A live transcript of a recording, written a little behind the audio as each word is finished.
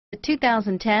The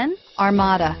 2010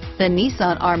 Armada. The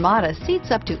Nissan Armada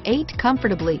seats up to 8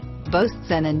 comfortably,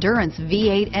 boasts an endurance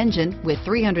V8 engine with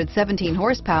 317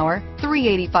 horsepower,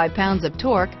 385 pounds of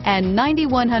torque, and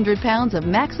 9,100 pounds of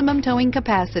maximum towing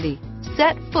capacity.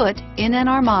 Set foot in an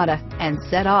Armada and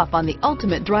set off on the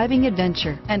ultimate driving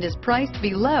adventure and is priced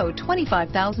below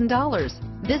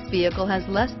 $25,000. This vehicle has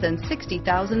less than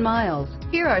 60,000 miles.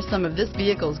 Here are some of this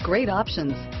vehicle's great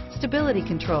options: stability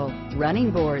control,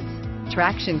 running boards,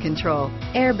 traction control,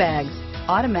 airbags,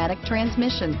 automatic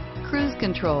transmission, cruise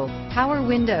control, power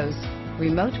windows,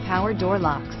 remote power door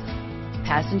locks,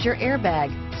 passenger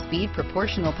airbag, speed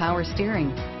proportional power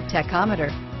steering, tachometer,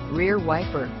 rear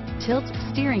wiper, tilt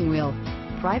steering wheel,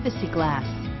 privacy glass,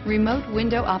 remote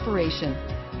window operation,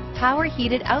 power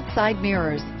heated outside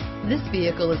mirrors. This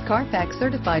vehicle is Carfax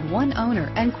certified one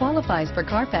owner and qualifies for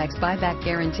Carfax buyback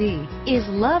guarantee. Is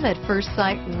love at first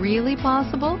sight really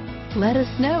possible? Let us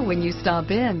know when you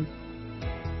stop in.